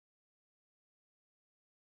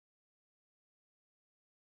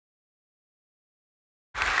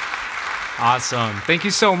Awesome. Thank you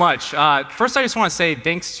so much. First, I just want to say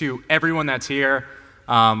thanks to everyone that's here,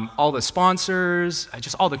 all the sponsors,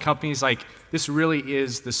 just all the companies. Like, this really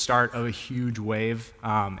is the start of a huge wave,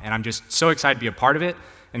 and I'm just so excited to be a part of it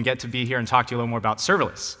and get to be here and talk to you a little more about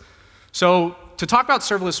serverless. So to talk about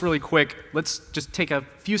serverless really quick, let's just take a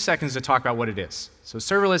few seconds to talk about what it is. So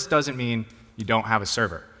serverless doesn't mean you don't have a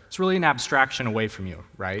server. It's really an abstraction away from you,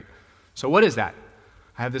 right? So what is that?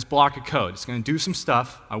 I have this block of code. It's going to do some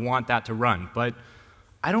stuff. I want that to run. But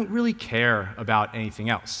I don't really care about anything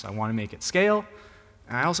else. I want to make it scale.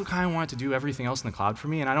 And I also kind of want it to do everything else in the cloud for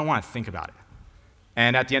me, and I don't want to think about it.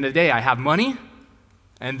 And at the end of the day, I have money,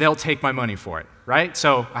 and they'll take my money for it, right?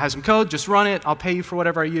 So I have some code, just run it. I'll pay you for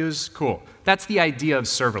whatever I use. Cool. That's the idea of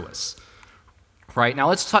serverless. Right? Now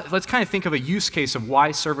let's kind of think of a use case of why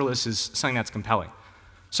serverless is something that's compelling.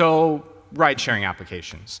 So ride-sharing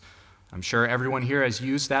applications. I'm sure everyone here has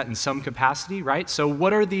used that in some capacity, right? So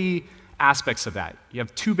what are the aspects of that? You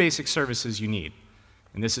have two basic services you need.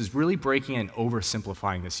 And this is really breaking and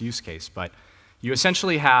oversimplifying this use case. But you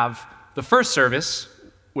essentially have the first service,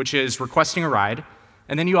 which is requesting a ride,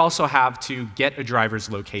 and then you also have to get a driver's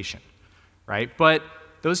location, right? But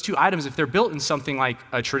those two items, if they're built in something like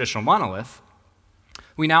a traditional monolith,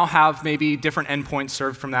 we now have maybe different endpoints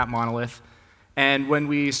served from that monolith. And when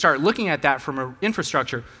we start looking at that from an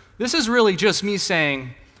infrastructure, this is really just me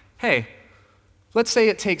saying, hey, let's say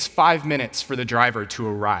it takes 5 minutes for the driver to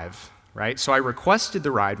arrive, right? So I requested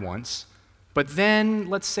the ride once, but then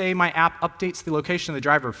let's say my app updates the location of the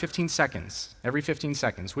driver 15 seconds, every 15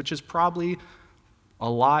 seconds, which is probably a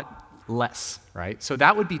lot less, right? So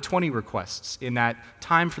that would be 20 requests in that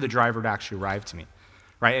time for the driver to actually arrive to me,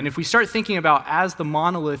 right? And if we start thinking about as the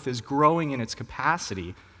monolith is growing in its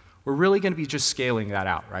capacity, we're really going to be just scaling that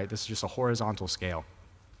out, right? This is just a horizontal scale.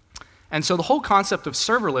 And so the whole concept of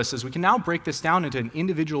serverless is we can now break this down into an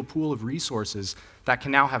individual pool of resources that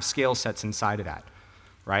can now have scale sets inside of that,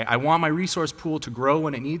 right? I want my resource pool to grow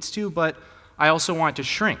when it needs to, but I also want it to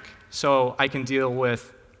shrink. So I can deal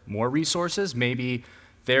with more resources. Maybe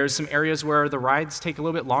there's some areas where the rides take a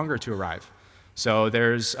little bit longer to arrive. So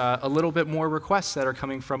there's a little bit more requests that are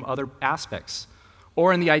coming from other aspects.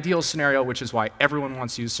 Or in the ideal scenario, which is why everyone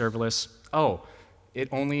wants to use serverless, oh, it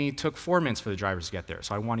only took 4 minutes for the drivers to get there,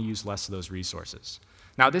 so I want to use less of those resources.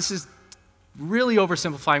 Now, this is really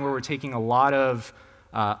oversimplifying where we're taking a lot of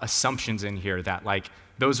assumptions in here that like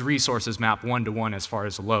those resources map one-to-one as far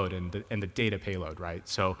as the load and the data payload, right?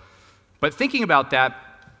 So, but thinking about that,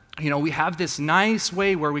 you know, we have this nice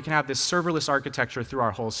way where we can have this serverless architecture through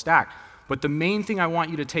our whole stack. But the main thing I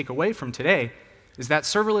want you to take away from today is that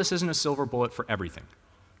serverless isn't a silver bullet for everything,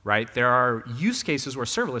 right? There are use cases where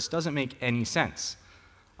serverless doesn't make any sense.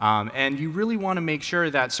 And you really want to make sure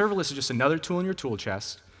that serverless is just another tool in your tool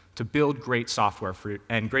chest to build great software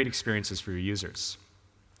and great experiences for your users.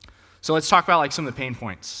 So let's talk about like some of the pain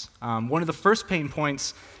points. One of the first pain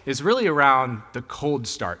points is really around the cold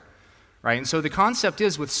start, right? And so the concept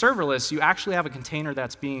is with serverless, you actually have a container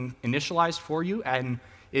that's being initialized for you, and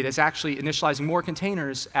it is actually initializing more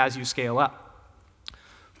containers as you scale up.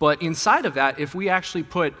 But inside of that, if we actually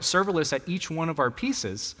put serverless at each one of our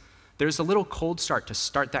pieces, there's a little cold start to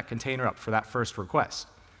start that container up for that first request.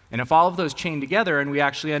 And if all of those chain together and we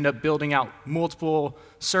actually end up building out multiple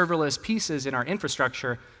serverless pieces in our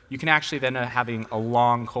infrastructure, you can actually then end up having a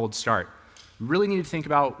long cold start. You really need to think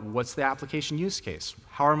about what's the application use case?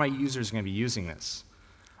 How are my users going to be using this?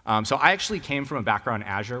 So I actually came from a background in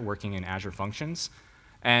Azure, working in Azure Functions.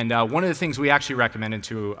 And one of the things we actually recommended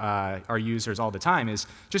to our users all the time is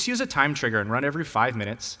just use a time trigger and run every 5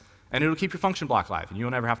 minutes, and it'll keep your function block live, and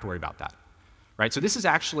you'll never have to worry about that. Right? So this is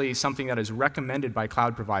actually something that is recommended by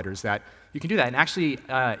cloud providers that you can do that. And actually,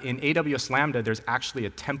 in AWS Lambda, there's actually a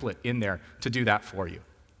template in there to do that for you.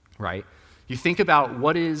 Right? You think about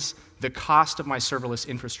what is the cost of my serverless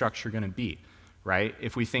infrastructure going to be. Right?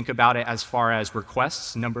 If we think about it as far as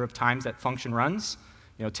requests, number of times that function runs,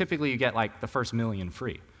 you know, typically you get like the first million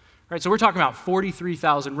free. Right? So we're talking about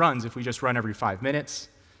 43,000 runs if we just run every 5 minutes.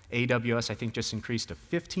 AWS, I think, just increased to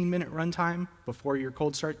 15-minute runtime before your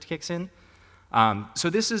cold start kicks in. So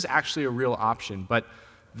this is actually a real option. But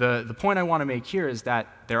the point I want to make here is that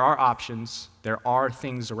there are options, there are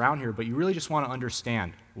things around here, but you really just want to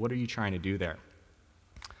understand what are you trying to do there.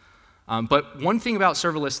 But one thing about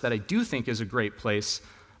serverless that I do think is a great place,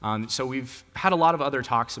 so we've had a lot of other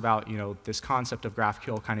talks about this concept of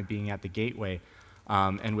GraphQL kind of being at the gateway.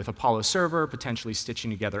 And with Apollo Server, potentially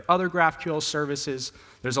stitching together other GraphQL services.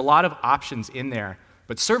 There's a lot of options in there,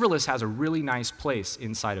 but serverless has a really nice place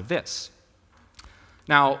inside of this.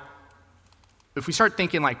 Now, if we start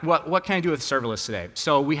thinking like, what can I do with serverless today?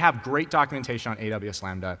 So we have great documentation on AWS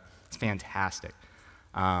Lambda. It's fantastic.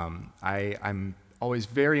 I'm always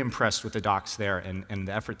very impressed with the docs there and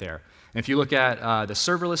the effort there. And if you look at the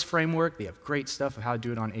serverless framework, they have great stuff of how to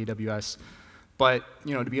do it on AWS. But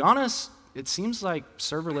to be honest, it seems like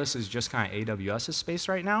serverless is just kind of AWS's space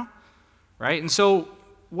right now, right? And so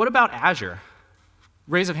what about Azure?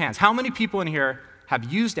 Raise of hands. How many people in here have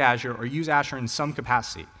used Azure or use Azure in some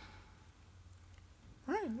capacity?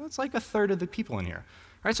 All right, that's like a third of the people in here.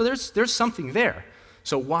 Right, so there's something there.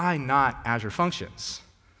 So why not Azure Functions?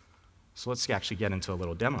 So let's actually get into a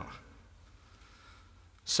little demo.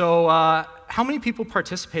 So how many people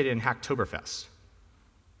participated in Hacktoberfest?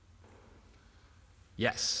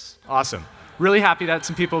 Yes, awesome. Really happy that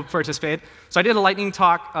some people participated. So I did a lightning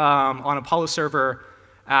talk on Apollo server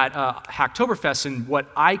at Hacktoberfest, and what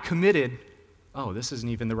I committed, oh, this isn't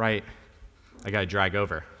even the right, I gotta drag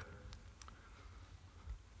over.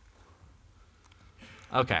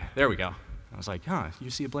 Okay, there we go. I was like, you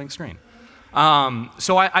see a blank screen.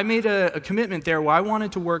 So I made a commitment there where I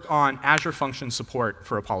wanted to work on Azure Function support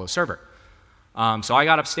for Apollo server. So I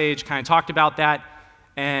got up stage, kind of talked about that,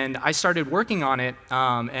 and I started working on it.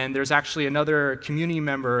 And there's actually another community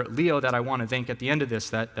member, Leo, that I want to thank at the end of this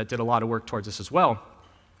that did a lot of work towards this as well.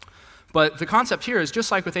 But the concept here is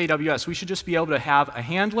just like with AWS, we should just be able to have a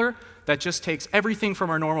handler that just takes everything from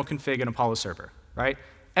our normal config in Apollo server, right?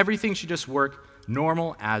 Everything should just work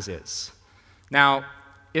normal as is. Now,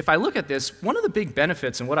 if I look at this, one of the big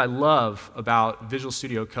benefits and what I love about Visual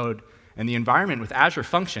Studio Code and the environment with Azure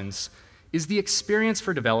Functions is the experience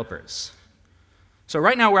for developers. So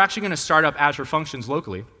right now, we're actually going to start up Azure Functions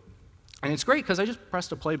locally. And it's great because I just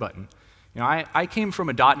pressed a play button. I came from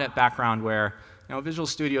a .NET background where Visual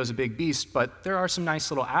Studio is a big beast, but there are some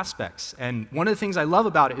nice little aspects. And one of the things I love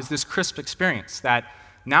about it is this crisp experience that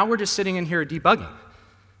now we're just sitting in here debugging.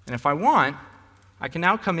 And if I want, I can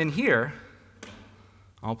now come in here.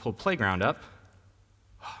 I'll pull Playground up.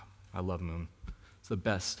 I love Moon. It's the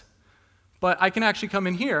best. But I can actually come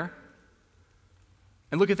in here,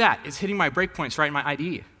 and look at that. It's hitting my breakpoints right in my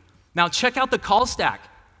IDE. Now check out the call stack.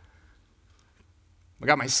 I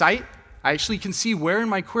got my site. I actually can see where in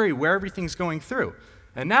my query, where everything's going through.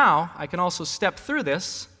 And now I can also step through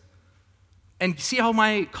this and see how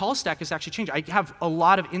my call stack is actually changed. I have a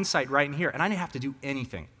lot of insight right in here, and I didn't have to do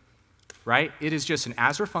anything, right? It is just an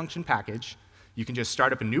Azure function package. You can just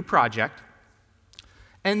start up a new project,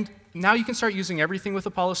 and now you can start using everything with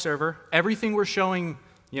Apollo server. Everything we're showing,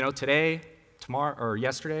 today, tomorrow, or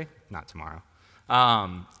yesterday, not tomorrow,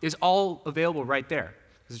 is all available right there.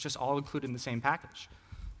 It's just all included in the same package.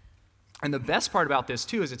 And the best part about this,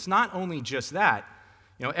 too, is it's not only just that.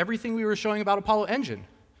 Everything we were showing about Apollo Engine.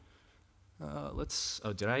 I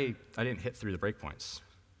didn't hit through the breakpoints.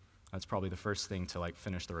 That's probably the first thing to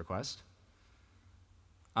finish the request.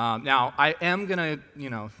 Now, I am going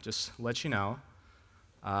to, just let you know,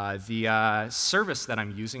 the service that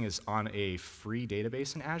I'm using is on a free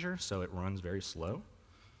database in Azure, so it runs very slow.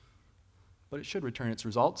 But it should return its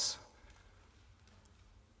results.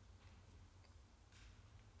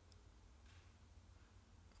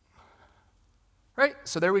 Right,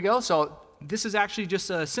 so there we go. So this is actually just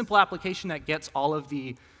a simple application that gets all of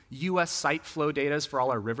the US site flow data for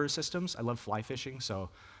all our river systems. I love fly fishing, so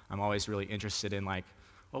I'm always really interested in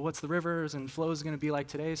what's the rivers and flows going to be like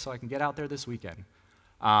today so I can get out there this weekend.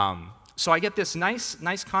 So I get this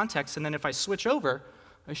nice context, and then if I switch over,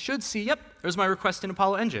 I should see, yep, there's my request in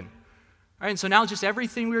Apollo Engine. All right, and so now just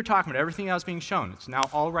everything we were talking about, everything that was being shown, it's now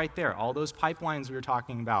all right there. All those pipelines we were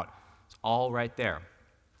talking about, it's all right there.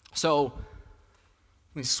 So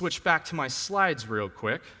let me switch back to my slides real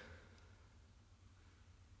quick.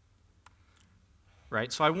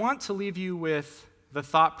 Right, so I want to leave you with the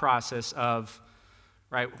thought process of,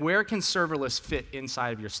 right, where can serverless fit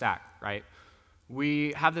inside of your stack, right?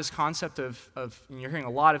 We have this concept of and you're hearing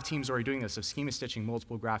a lot of teams already doing this, of schema stitching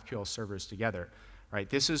multiple GraphQL servers together, right?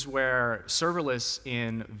 This is where serverless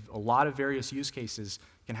in a lot of various use cases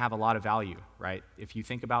can have a lot of value, right? If you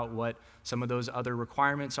think about what some of those other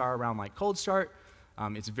requirements are around cold start,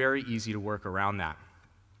 it's very easy to work around that.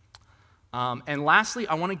 And lastly,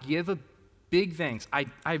 I want to give a big thanks. I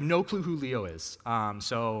have no clue who Leo is.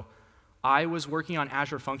 So I was working on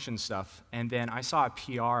Azure Function stuff, and then I saw a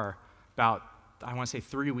PR about, I want to say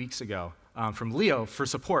 3 weeks ago, from Leo for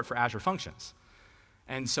support for Azure Functions.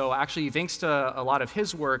 And so actually, thanks to a lot of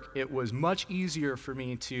his work, it was much easier for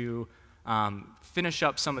me to finish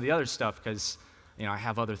up some of the other stuff because I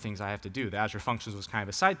have other things I have to do. The Azure Functions was kind of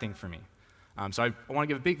a side thing for me. So I want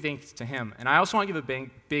to give a big thanks to him. And I also want to give a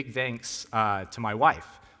big thanks to my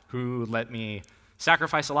wife, who let me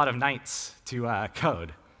sacrifice a lot of nights to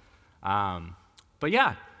code. But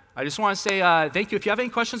yeah, I just want to say thank you. If you have any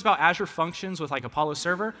questions about Azure Functions with like Apollo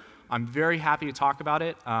Server, I'm very happy to talk about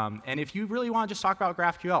it. And if you really want to just talk about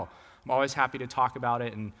GraphQL, I'm always happy to talk about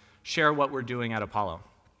it and share what we're doing at Apollo.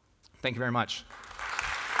 Thank you very much.